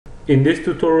In this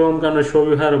tutorial, I'm going to show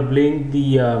you how to blink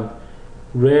the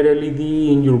red LED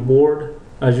in your board,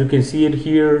 as you can see it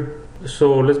here.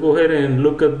 So let's go ahead and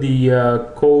look at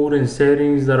the code and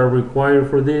settings that are required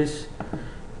for this.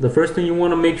 The first thing you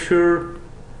want to make sure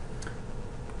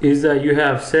is that you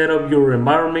have set up your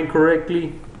environment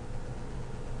correctly.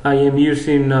 I am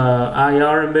using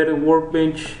IAR Embedded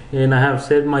Workbench, and I have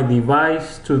set my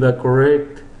device to the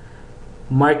correct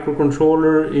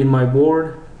microcontroller in my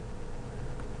board,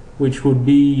 which would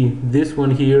be this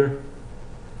one here.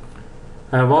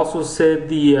 I have also set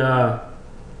the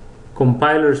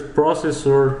compiler's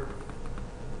processor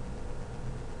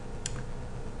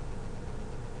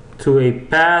to a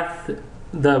path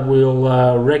that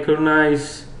will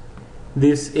recognize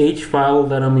this H file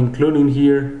that I'm including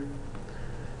here.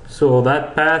 So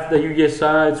that path that you just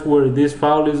saw, it's where this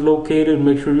file is located.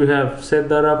 Make sure you have set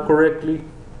that up correctly.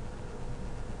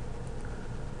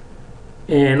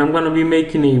 And I'm going to be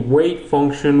making a wait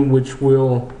function, which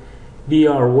will be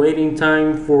our waiting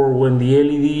time for when the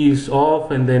LED is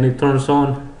off and then it turns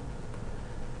on.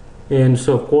 And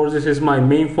so of course this is my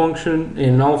main function,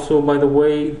 and also, by the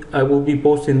way, I will be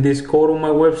posting this code on my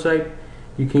website.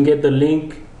 You can get the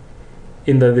link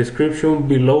in the description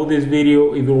below this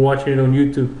video if you're watching it on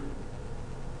YouTube.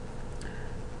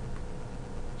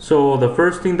 So the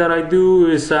first thing that I do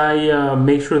is I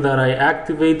make sure that I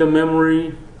activate the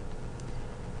memory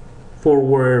for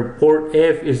where port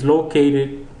F is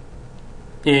located,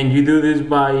 and you do this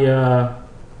by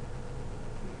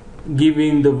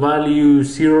giving the value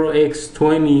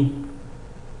 0x20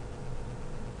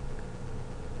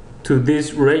 to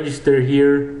this register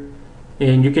here.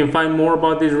 And you can find more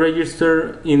about this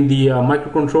register in the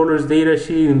microcontroller's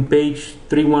datasheet in page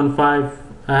 315.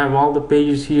 I have all the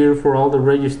pages here for all the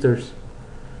registers.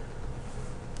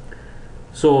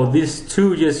 So this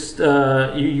too, just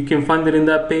you can find it in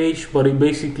that page, but it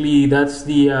basically, that's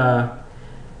the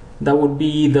that would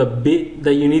be the bit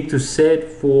that you need to set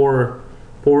for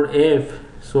port F.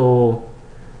 So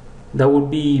that would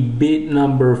be bit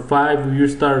number 5 if you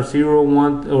start 0,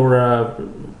 1, or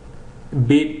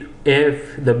bit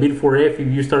F, the bit for F, if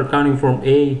you start counting from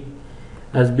A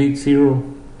as bit 0.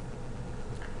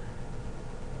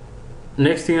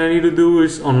 Next thing I need to do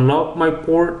is unlock my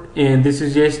port, and this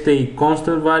is just a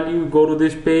constant value. Go to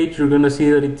this page, you're gonna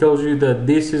see that it tells you that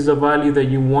this is the value that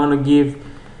you want to give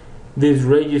this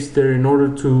register in order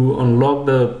to unlock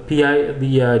the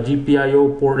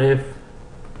GPIO port F.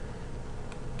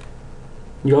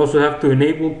 You also have to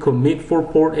enable commit for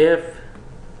port F.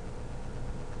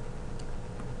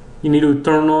 You need to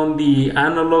turn on the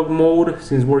analog mode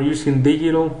since we're using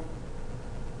digital.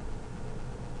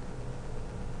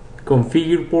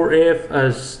 Configure port F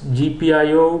as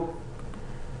GPIO.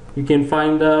 You can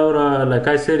find out, like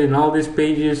I said, in all these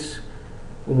pages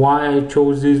why I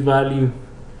chose this value.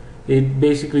 It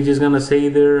basically just gonna say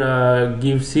there,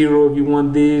 give 0 if you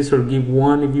want this, or give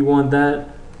 1 if you want that.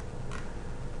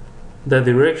 The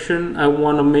direction, I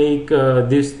want to make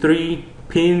these 3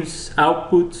 pins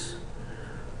outputs.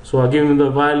 So I give them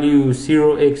the value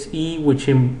 0xe, which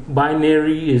in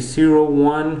binary is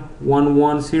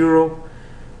 01110.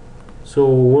 So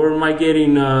where am I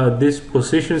getting these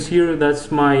positions here?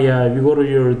 That's my, if you go to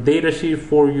your datasheet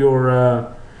for your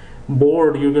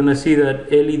board, you're gonna see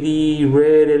that LED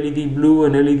red, LED blue,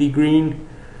 and LED green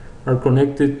are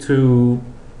connected to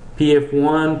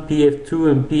PF1, PF2,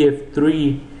 and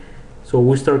PF3. So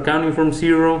we start counting from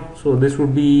 0. So this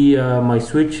would be my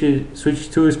switch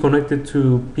 2 is connected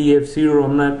to PF0.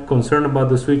 I'm not concerned about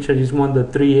the switch, I just want the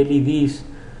 3 LEDs.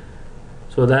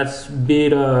 So that's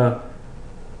bit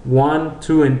 1,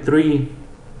 2, and 3.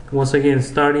 Once again,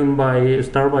 start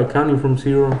by counting from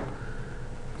 0.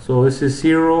 So this is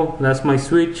 0, that's my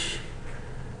switch.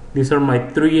 These are my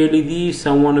 3 LEDs.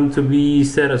 I want them to be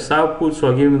set as output,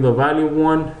 so I give them the value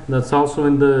 1. That's also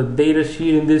in the data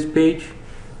sheet in this page.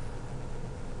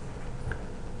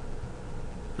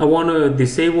 I want to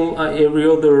disable every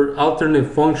other alternate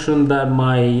function that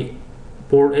my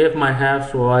port F might have,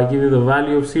 so I give it the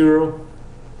value of 0.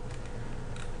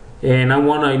 And I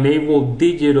want to enable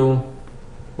digital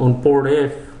on port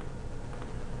F,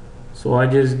 so I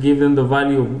just give them the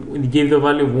value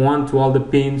of 1 to all the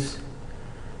pins.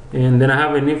 And then I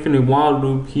have an infinite while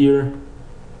loop here,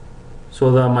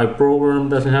 so that my program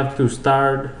doesn't have to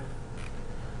start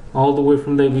all the way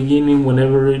from the beginning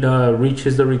whenever it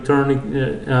reaches the return.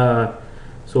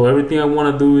 So everything I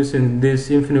want to do is in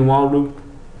this infinite while loop.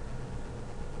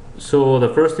 So the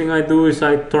first thing I do is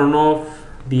I turn off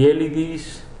the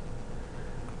LEDs.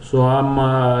 So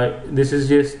this is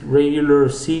just regular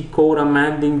C code. I'm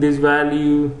adding this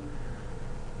value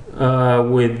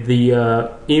with the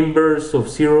inverse of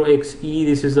 0xe.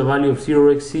 This is the value of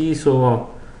 0xe,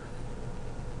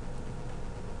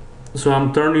 so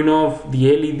I'm turning off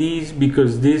the LEDs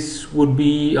because this would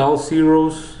be all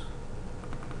zeros,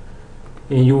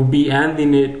 and you'll be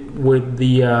ANDing it with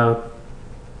the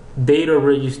data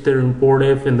register in port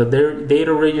F, and the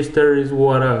data register is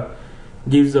what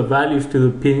gives the values to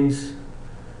the pins.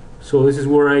 So this is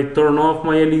where I turn off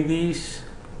my LEDs,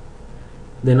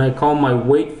 then I call my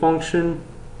wait function,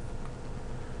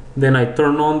 then I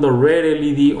turn on the red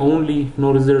LED only.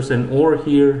 Notice there's an OR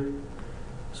here,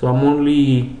 so I'm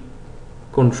only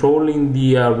controlling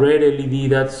the red LED.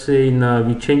 That's in if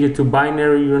you change it to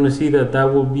binary, you're gonna see that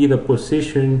that will be the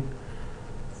position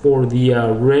for the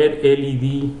red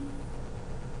LED,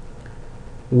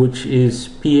 which is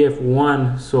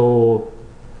PF1, so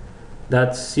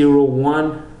that's 0,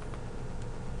 1.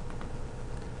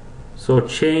 So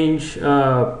change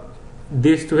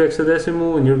this to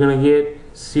hexadecimal and you're gonna get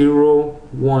 0,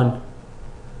 1.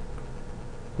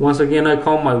 Once again, I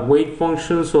call my wait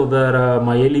function so that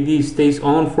my LED stays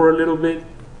on for a little bit,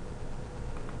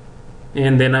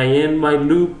 and then I end my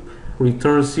loop,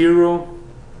 return 0.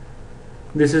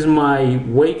 This is my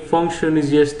wait function,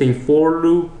 is just a for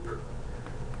loop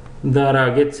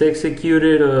that gets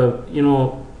executed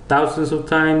thousands of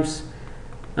times.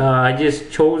 I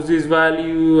just chose this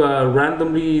value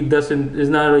randomly. It's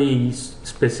not a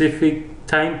specific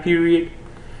time period.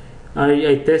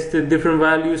 I tested different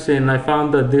values and I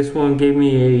found that this one gave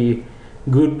me a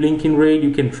good blinking rate.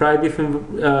 You can try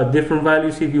different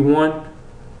values if you want.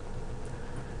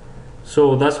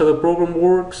 So that's how the program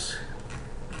works.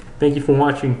 Thank you for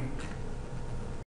watching.